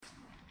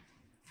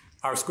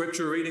Our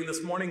scripture reading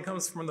this morning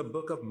comes from the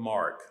book of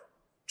Mark,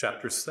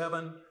 chapter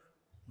 7,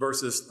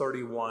 verses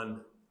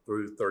 31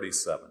 through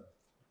 37.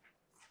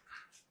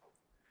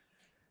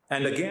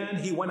 And again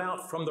he went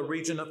out from the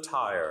region of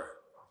Tyre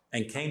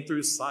and came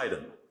through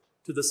Sidon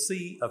to the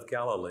Sea of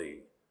Galilee,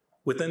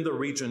 within the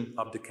region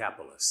of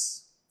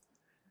Decapolis.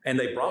 And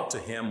they brought to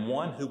him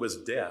one who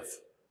was deaf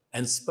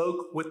and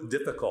spoke with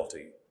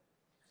difficulty,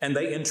 and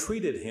they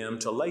entreated him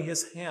to lay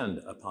his hand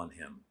upon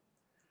him.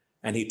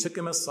 And he took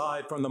him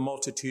aside from the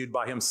multitude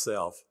by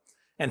himself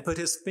and put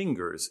his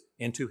fingers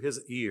into his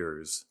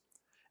ears.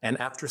 And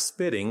after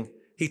spitting,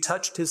 he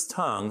touched his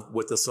tongue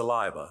with the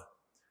saliva.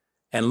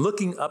 And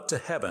looking up to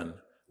heaven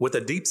with a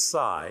deep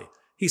sigh,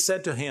 he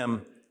said to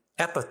him,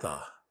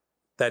 Ephphatha,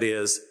 that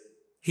is,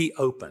 he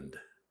opened.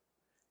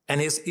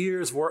 And his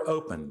ears were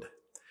opened,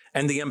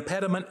 and the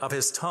impediment of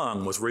his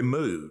tongue was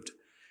removed,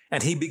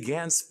 and he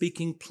began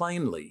speaking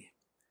plainly.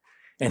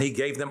 And he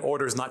gave them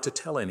orders not to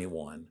tell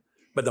anyone.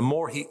 But the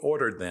more he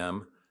ordered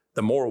them,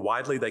 the more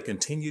widely they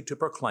continued to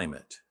proclaim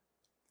it.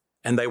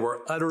 And they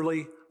were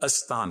utterly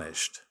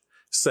astonished,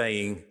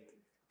 saying,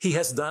 He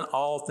has done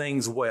all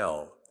things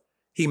well.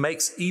 He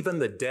makes even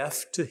the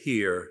deaf to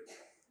hear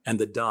and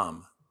the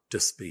dumb to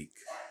speak.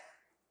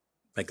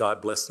 May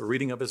God bless the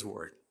reading of his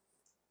word.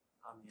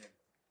 Amen.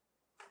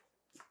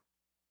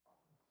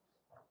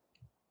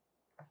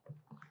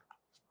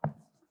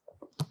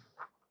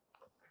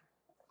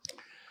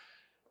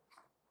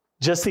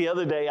 Just the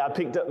other day, I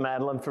picked up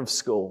Madeline from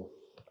school.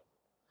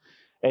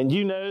 And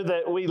you know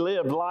that we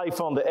live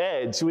life on the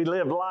edge. We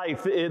live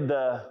life in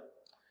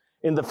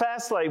the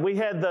fast lane. We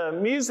had the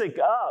music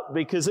up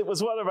because it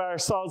was one of our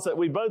songs that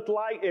we both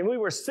liked, and we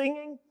were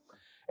singing,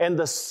 and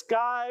the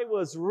sky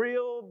was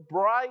real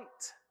bright.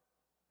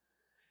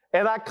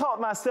 And I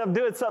caught myself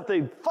doing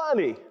something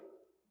funny.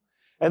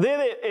 And then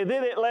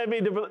it led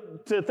me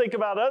to think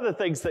about other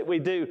things that we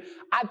do.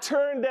 I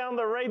turned down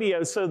the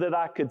radio so that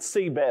I could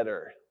see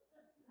better.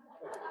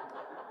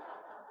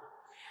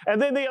 And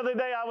then the other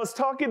day I was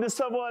talking to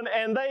someone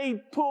and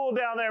they pulled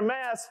down their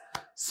mask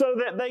so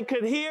that they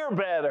could hear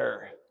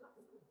better.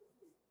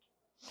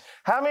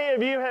 How many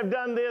of you have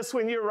done this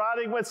when you're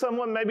riding with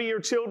someone, maybe your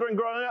children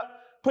growing up?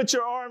 Put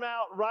your arm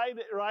out right,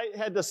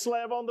 had to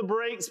slam on the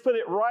brakes, put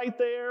it right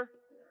there.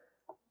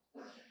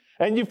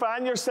 And you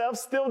find yourself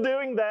still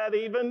doing that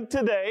even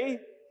today.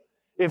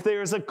 If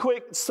there's a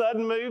quick,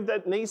 sudden move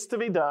that needs to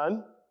be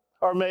done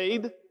or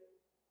made.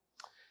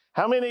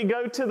 How many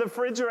go to the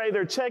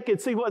refrigerator, check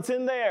it, see what's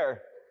in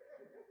there?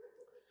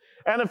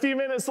 And a few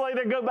minutes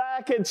later, go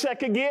back and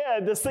check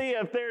again to see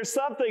if there's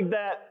something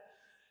that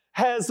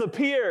has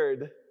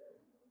appeared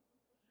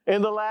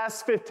in the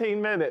last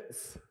 15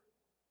 minutes.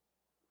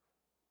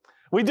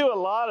 We do a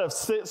lot of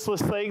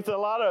senseless things, a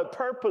lot of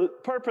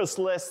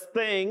purposeless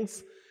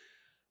things.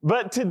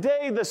 But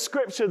today, the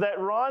scripture that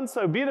Ron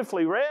so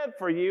beautifully read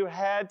for you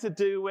had to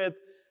do with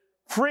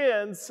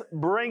friends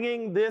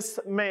bringing this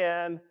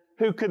man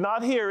who could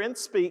not hear and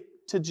speak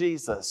to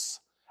Jesus.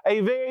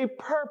 A very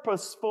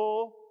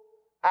purposeful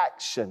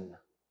action.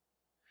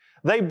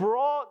 They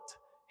brought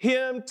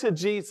him to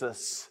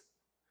Jesus.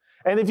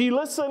 And if you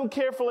listen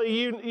carefully,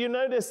 you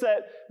notice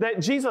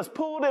that Jesus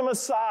pulled him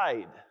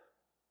aside.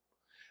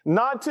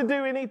 Not to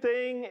do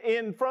anything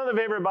in front of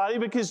everybody,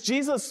 because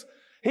Jesus,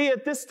 he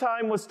at this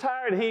time was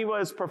tired. He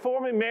was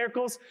performing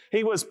miracles.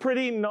 He was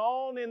pretty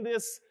known in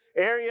this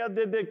area,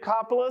 the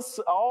Decapolis,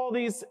 all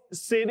these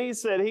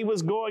cities that he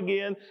was going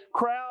in,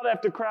 crowd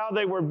after crowd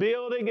they were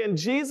building, and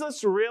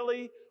Jesus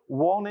really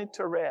wanted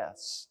to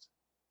rest.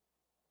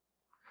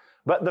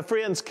 But the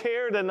friends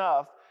cared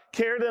enough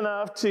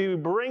to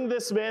bring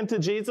this man to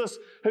Jesus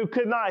who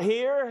could not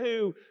hear,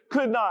 who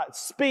could not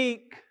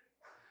speak.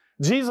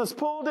 Jesus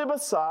pulled him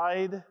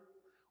aside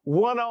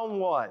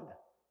one-on-one.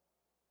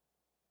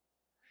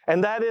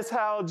 And that is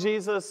how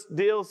Jesus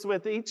deals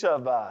with each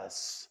of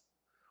us.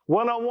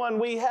 One-on-one,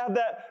 we have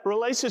that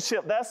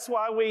relationship. That's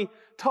why we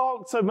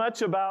talk so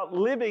much about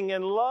living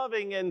and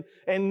loving and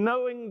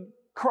knowing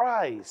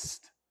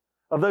Christ.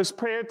 Of those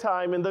prayer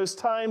time and those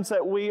times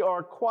that we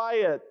are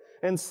quiet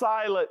and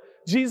silent.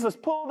 Jesus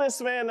pulled this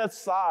man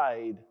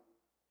aside.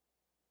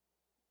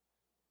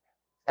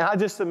 And I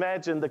just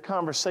imagine the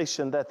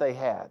conversation that they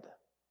had.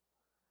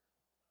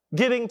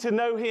 Getting to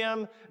know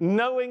him,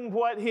 knowing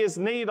what his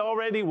need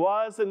already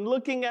was, and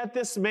looking at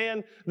this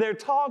man, they're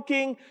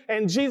talking,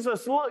 and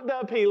Jesus looked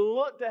up, he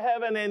looked to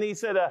heaven, and he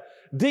said a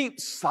deep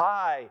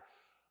sigh.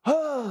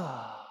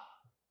 I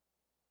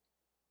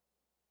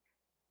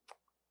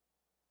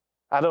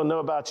don't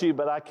know about you,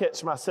 but I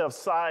catch myself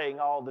sighing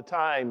all the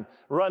time,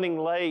 running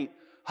late.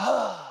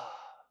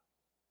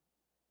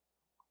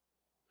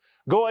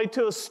 Going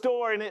to a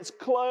store and it's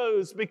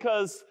closed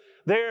because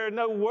there are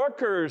no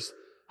workers.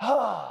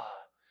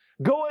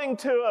 Going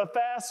to a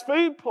fast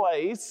food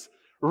place,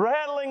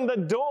 rattling the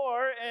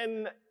door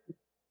and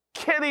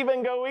can't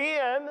even go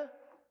in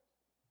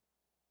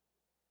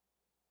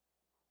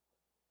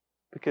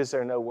because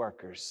there are no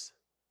workers.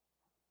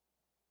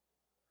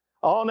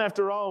 On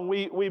after on,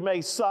 we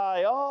may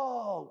sigh,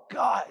 oh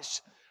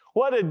gosh,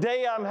 What a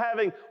day I'm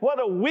having.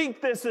 What a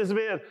week this has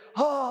been.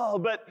 Oh,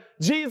 but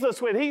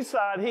Jesus, when he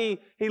sighed,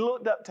 he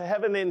looked up to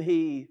heaven and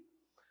he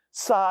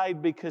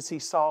sighed because he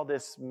saw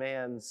this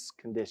man's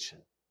condition.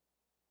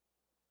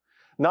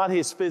 Not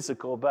his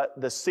physical, but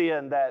the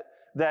sin that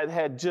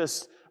had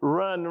just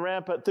run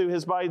rampant through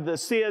his body, the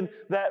sin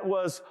that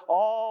was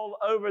all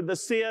over, the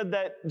sin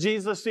that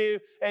Jesus knew.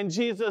 And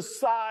Jesus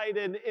sighed,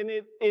 and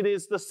it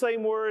is the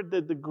same word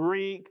that the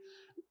Greek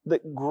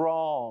that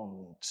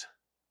groaned.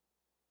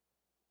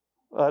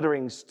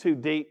 Utterings too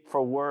deep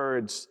for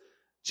words.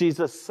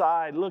 Jesus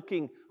sighed,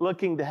 looking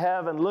to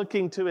heaven,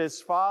 looking to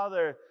his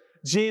Father.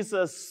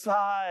 Jesus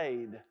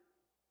sighed.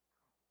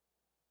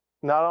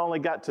 Not only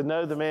got to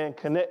know the man,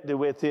 connected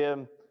with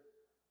him,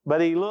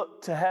 but he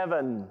looked to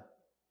heaven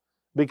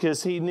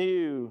because he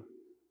knew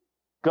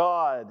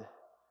God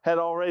had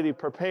already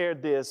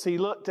prepared this. He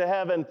looked to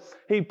heaven.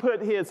 He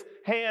put his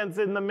hands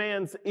in the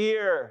man's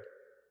ear.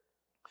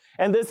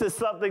 And this is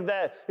something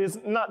that is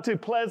not too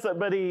pleasant,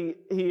 but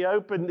he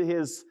opened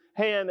his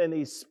hand and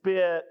he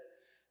spit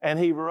and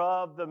he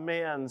rubbed the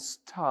man's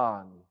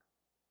tongue.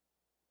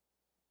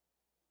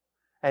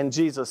 And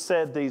Jesus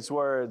said these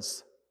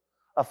words,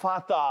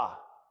 Ephphatha,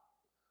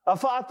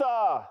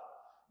 Ephphatha,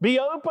 be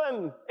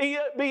open,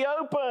 be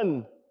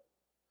open.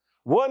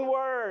 One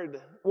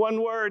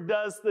word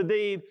does the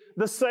deed.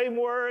 The same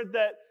word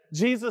that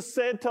Jesus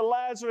said to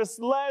Lazarus,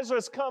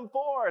 Lazarus, come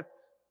forth.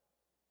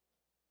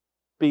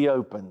 Be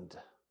opened.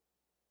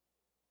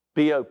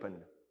 Be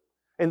opened.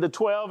 In the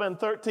 12th and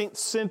 13th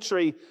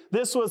century,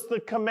 this was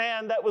the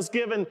command that was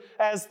given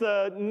as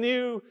the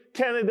new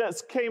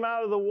candidates came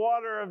out of the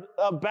water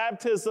of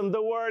baptism.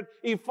 The word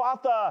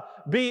Ephphatha,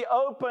 be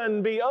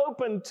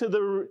open to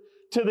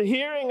the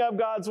hearing of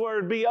God's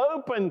word, be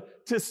open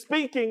to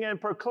speaking and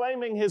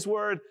proclaiming his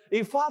word.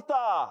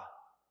 Ephphatha,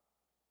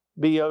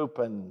 be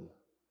open,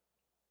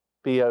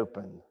 be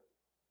open.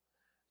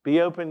 Be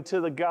open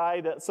to the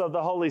guidance of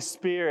the Holy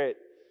Spirit.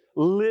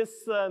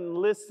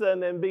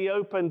 Listen, and be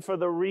open for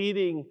the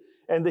reading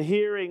and the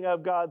hearing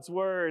of God's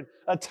word.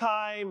 A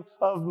time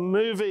of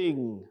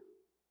moving.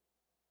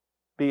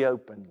 Be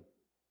open.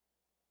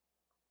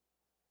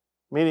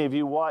 Many of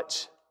you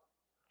watch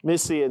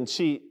Missy, and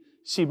she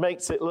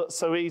makes it look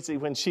so easy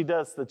when she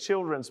does the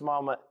children's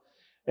moment.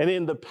 And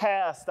in the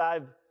past,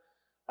 I've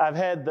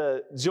had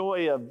the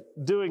joy of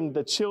doing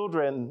the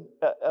children,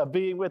 of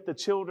being with the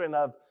children,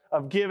 of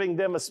giving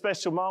them a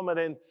special moment.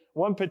 And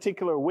one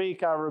particular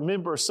week, I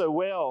remember so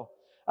well,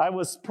 I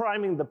was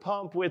priming the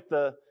pump with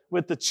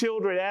the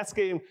children,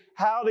 asking them,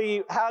 how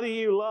do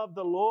you love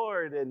the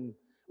Lord? And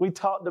we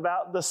talked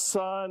about the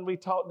sun. We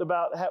talked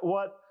about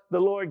what the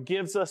Lord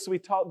gives us. We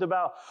talked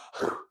about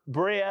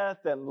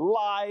breath and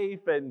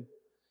life, and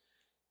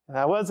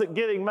I wasn't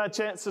getting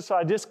much answer, so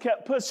I just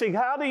kept pushing.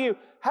 How do you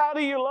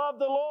love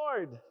the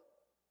Lord?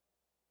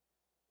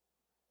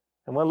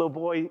 And one little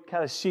boy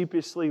kind of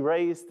sheepishly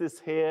raised his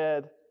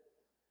head.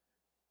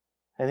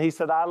 And he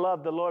said, I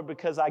love the Lord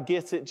because I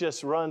guess it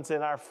just runs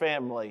in our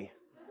family.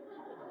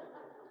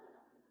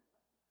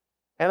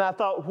 And I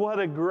thought, what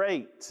a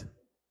great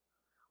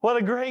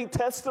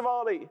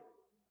testimony.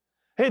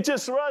 It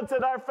just runs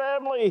in our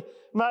family.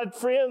 My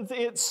friends,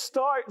 it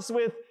starts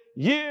with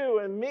you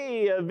and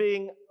me of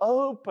being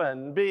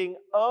open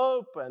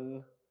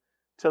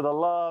to the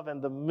love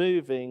and the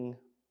moving,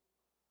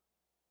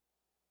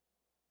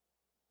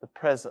 the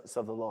presence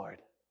of the Lord.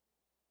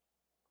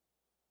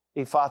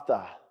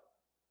 Ephphatha.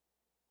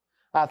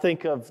 I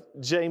think of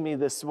Jamie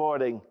this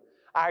morning,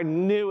 our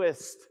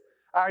newest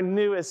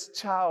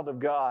child of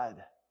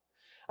God.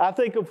 I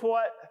think of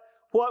what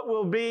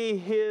will be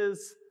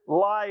his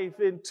life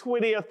in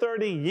 20 or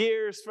 30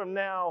 years from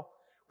now,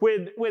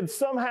 when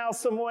somehow,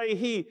 some way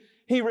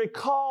he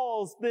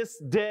recalls this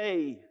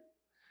day.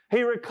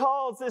 He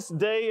recalls this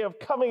day of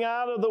coming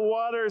out of the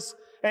waters,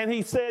 and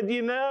he said,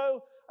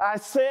 I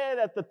said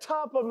at the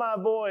top of my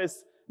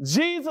voice,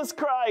 Jesus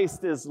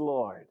Christ is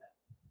Lord.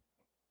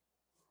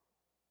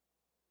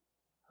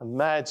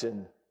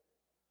 Imagine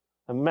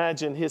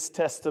his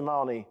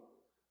testimony.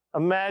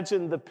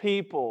 Imagine the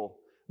people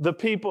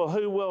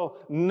who will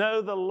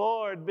know the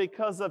Lord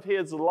because of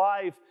his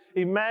life.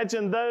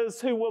 Imagine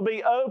those who will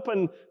be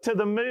open to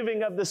the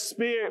moving of the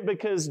Spirit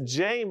because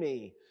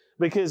Jamie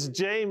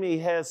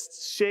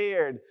has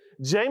shared,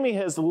 Jamie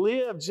has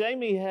lived,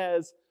 Jamie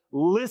has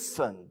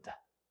listened.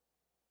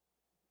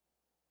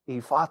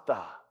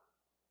 Ephphatha,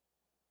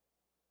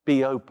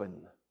 be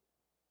open.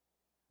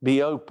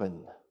 Be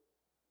open.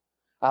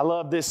 I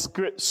love this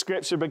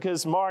scripture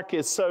because Mark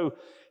is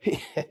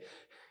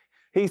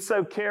he's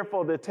so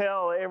careful to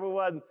tell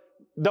everyone,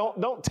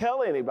 don't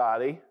tell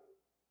anybody.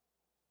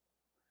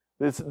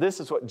 This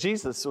is what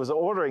Jesus was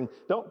ordering.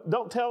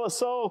 Don't tell a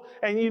soul,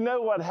 and you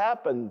know what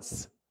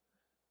happens.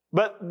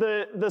 But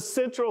the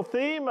central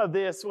theme of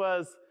this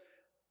was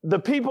the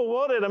people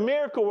wanted a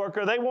miracle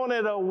worker. They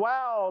wanted a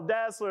wow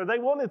dazzler. They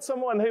wanted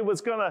someone who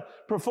was going to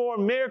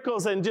perform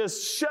miracles and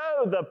just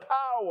show the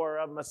power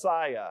of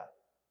Messiah.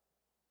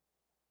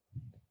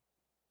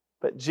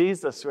 But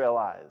Jesus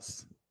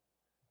realized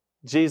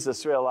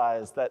Jesus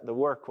realized that the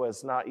work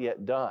was not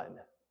yet done.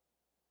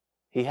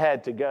 He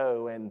had to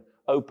go and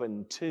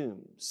open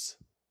tombs.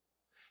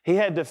 He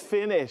had to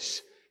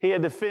finish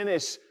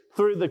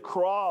through the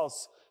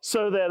cross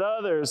so that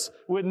others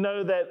would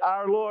know that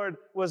our Lord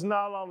was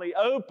not only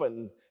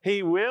open,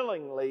 He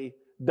willingly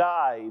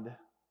died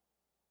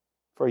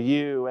for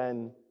you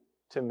and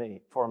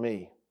for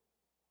me.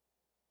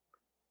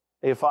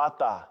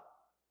 Ephata,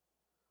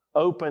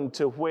 open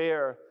to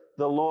where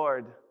the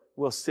Lord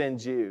will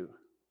send you.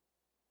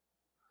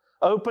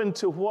 Open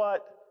to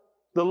what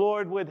the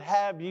Lord would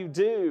have you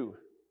do.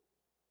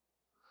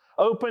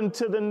 Open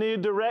to the new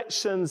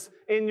directions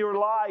in your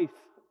life.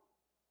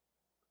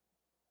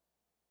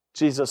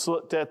 Jesus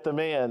looked at the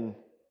men,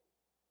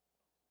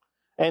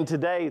 and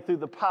today, through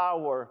the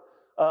power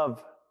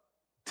of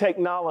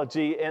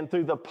technology and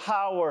through the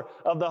power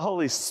of the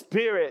Holy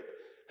Spirit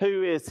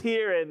who is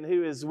here and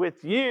who is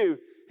with you,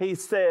 He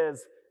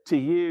says to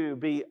you,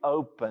 be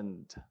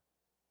opened.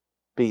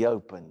 Be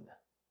open.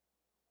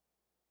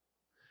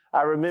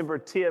 I remember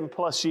 10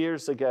 plus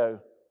years ago,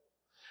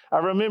 I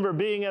remember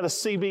being at a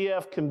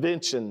CBF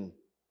convention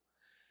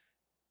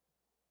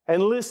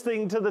and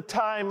listening to the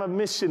time of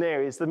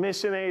missionaries. The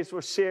missionaries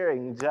were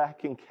sharing,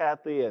 Jack and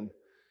Kathy and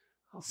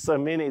so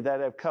many that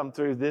have come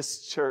through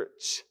this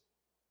church.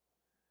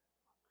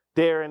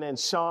 Darren and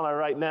Shauna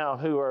right now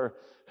who are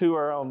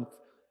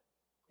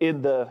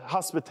in the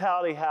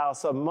hospitality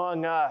house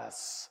among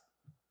us.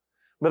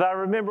 But I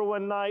remember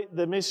one night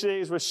the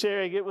missionaries were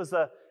sharing, it was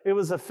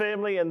a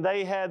family and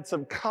they had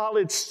some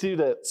college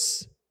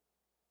students.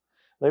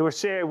 They were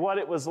sharing what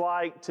it was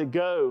like to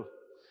go.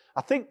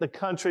 I think the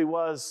country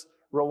was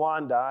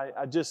Rwanda.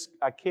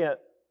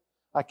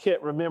 I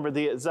can't remember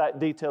the exact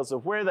details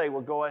of where they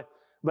were going,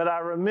 but I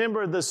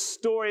remember the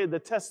story, the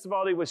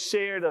testimony was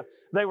shared.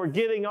 They were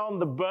getting on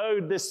the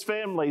boat, this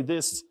family,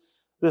 this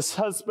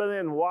husband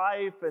and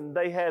wife, and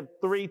they had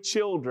 3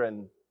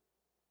 children.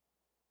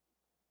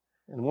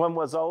 And one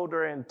was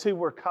older and 2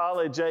 were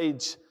college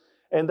age.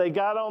 And they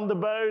got on the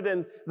boat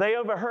and they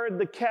overheard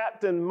the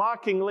captain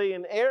mockingly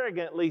and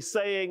arrogantly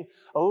saying,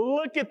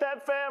 "Look at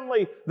that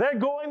family, they're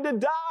going to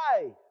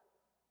die."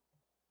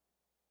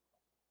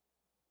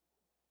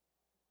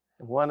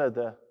 And one of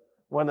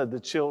the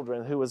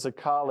children, who was a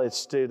college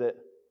student,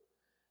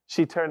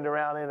 she turned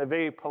around in a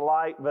very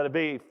polite but a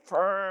very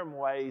firm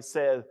way,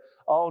 said,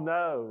 oh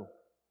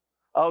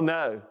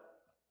no,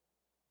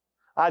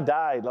 I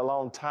died a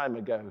long time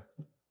ago.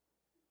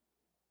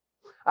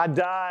 I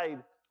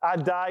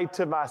died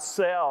to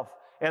myself,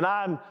 and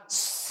I'm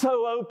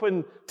so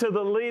open to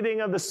the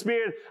leading of the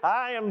Spirit.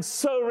 I am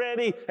so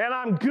ready, and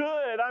I'm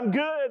good.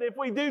 If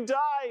we do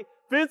die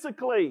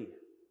physically,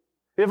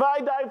 if I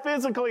die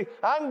physically,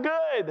 I'm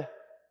good.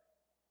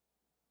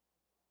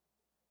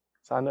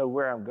 So I know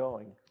where I'm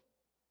going.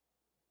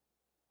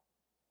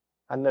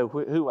 I know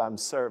who I'm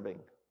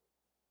serving.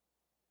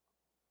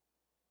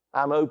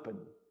 I'm open.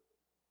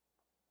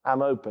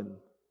 I'm open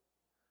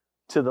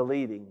to the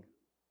leading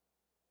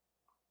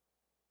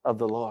of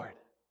the Lord.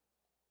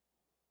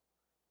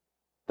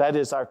 That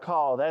is our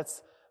call. That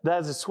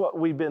is what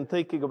we've been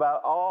thinking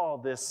about all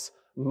this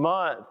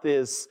month,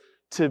 is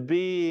to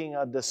being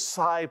a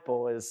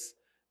disciple, is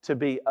to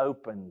be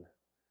open,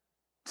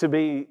 to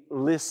be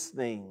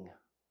listening,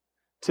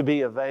 to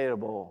be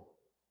available,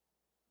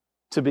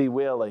 to be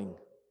willing.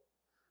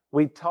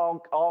 We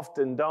talk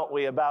often, don't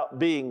we, about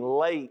being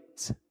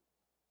late.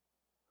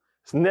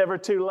 It's never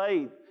too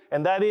late.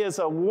 And that is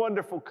a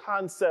wonderful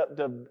concept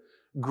of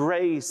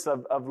grace,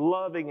 of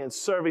loving and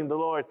serving the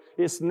Lord.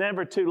 It's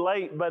never too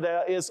late, but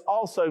it's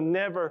also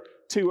never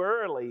too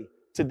early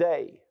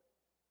today.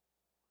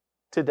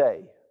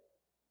 Today.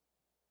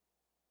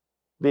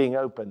 Being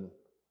open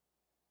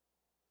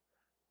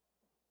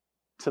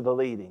to the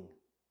leading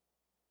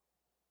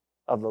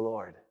of the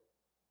Lord.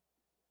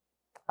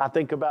 I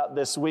think about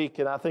this week,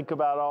 and I think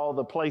about all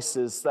the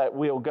places that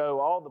we'll go,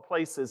 all the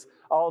places,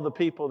 all the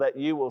people that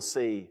you will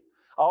see,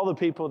 all the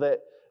people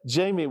that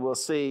Jamie will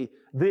see.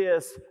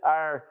 This,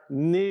 our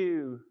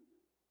new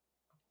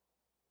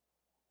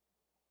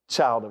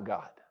child of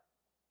God.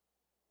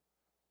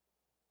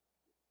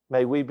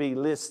 May we be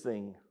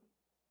listening.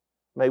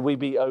 May we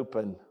be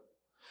open.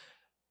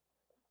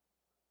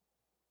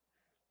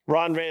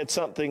 Ron read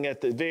something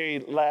at the very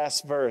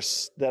last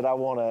verse that I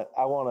want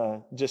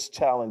to just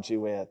challenge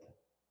you with.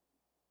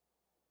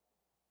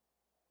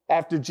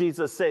 After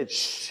Jesus said,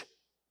 shh,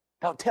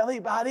 don't tell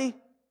anybody.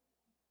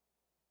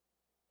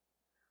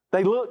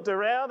 They looked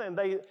around and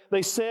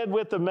they said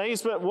with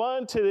amazement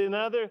one to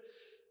another,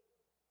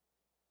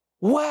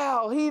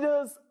 wow, he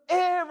does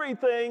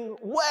everything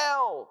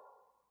well.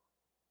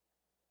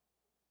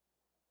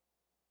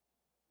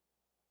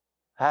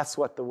 That's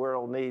what the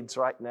world needs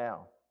right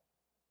now.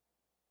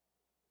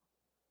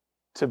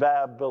 To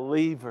have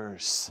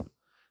believers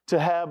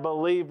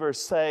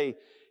say,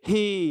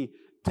 he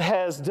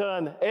has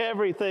done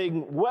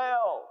everything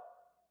well.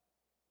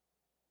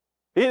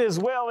 It is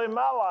well in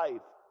my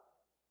life.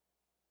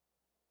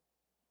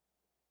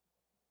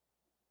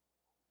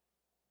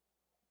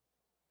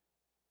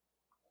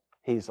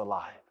 He's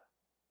alive.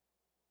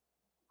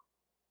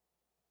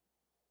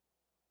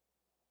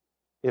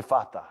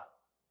 Ephphatha.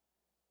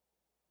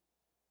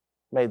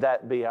 May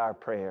that be our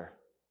prayer.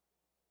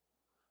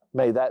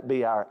 May that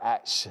be our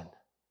action.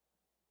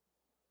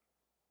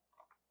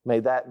 May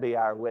that be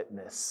our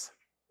witness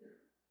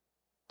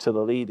to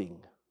the leading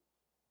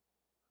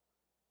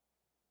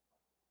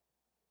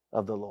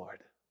of the Lord.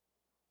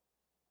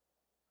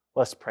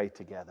 Let's pray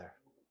together.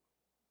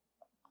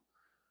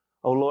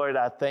 Oh Lord,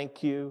 I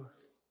thank you.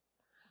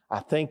 I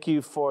thank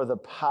you for the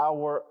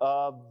power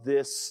of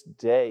this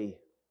day.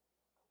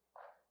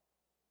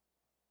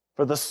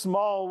 For the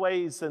small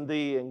ways and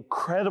the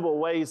incredible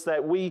ways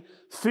that we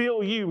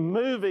feel you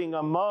moving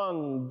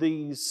among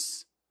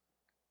these,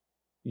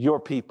 your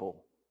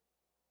people.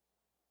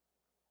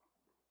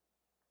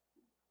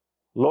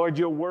 Lord,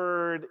 your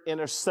word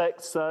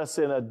intersects us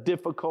in a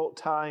difficult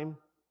time.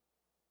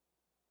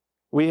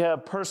 We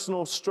have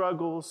personal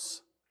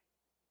struggles.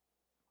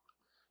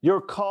 Your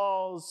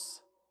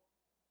cause,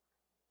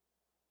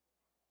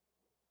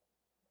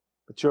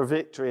 but your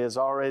victory has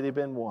already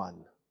been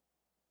won.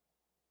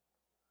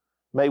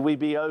 May we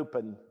be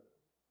open.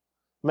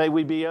 May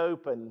we be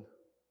open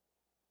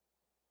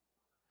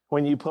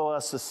when you pull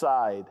us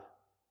aside.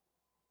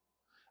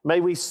 May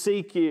we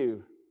seek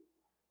you.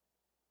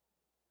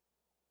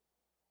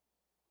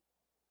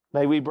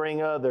 May we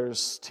bring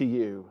others to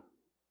you.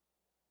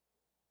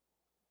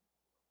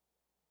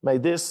 May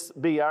this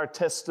be our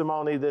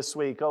testimony this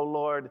week. Oh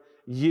Lord,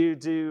 you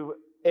do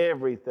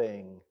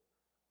everything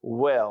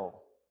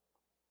well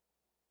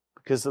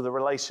because of the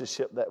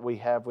relationship that we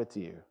have with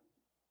you.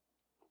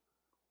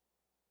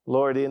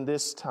 Lord, in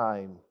this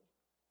time,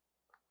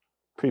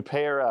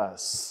 prepare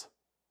us,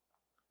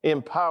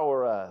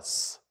 empower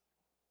us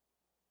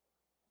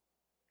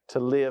to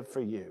live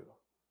for you.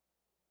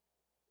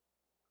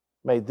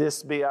 May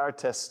this be our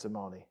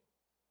testimony.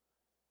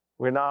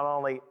 We're not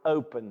only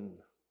open,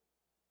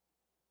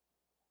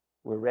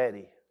 we're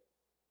ready.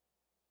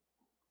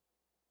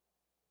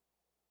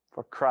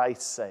 For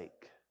Christ's sake,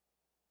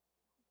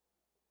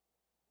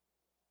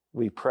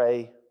 we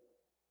pray,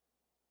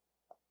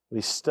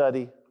 we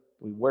study,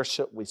 we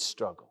worship, we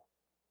struggle.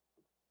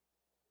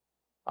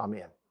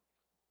 Amen.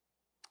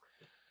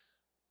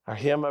 Our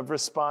hymn of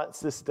response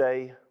this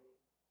day,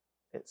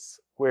 it's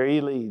where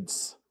he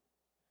leads.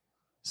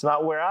 It's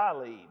not where I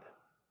lead.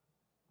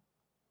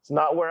 It's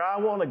not where I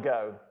want to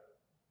go.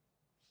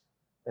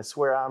 It's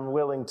where I'm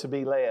willing to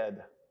be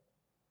led,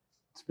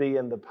 to be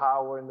in the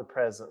power and the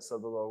presence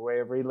of the Lord.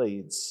 Wherever he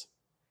leads,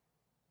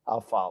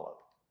 I'll follow.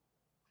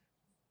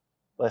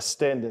 Let's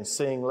stand and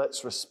sing.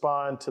 Let's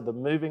respond to the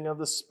moving of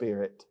the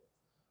Spirit.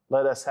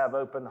 Let us have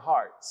open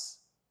hearts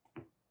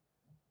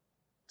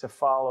to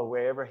follow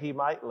wherever he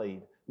might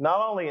lead, not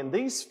only in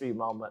these few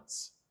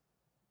moments,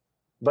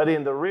 but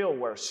in the real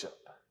worship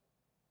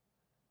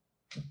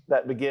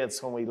that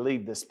begins when we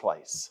leave this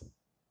place.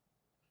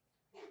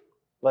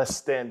 Let's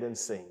stand and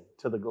sing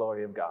to the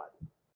glory of God.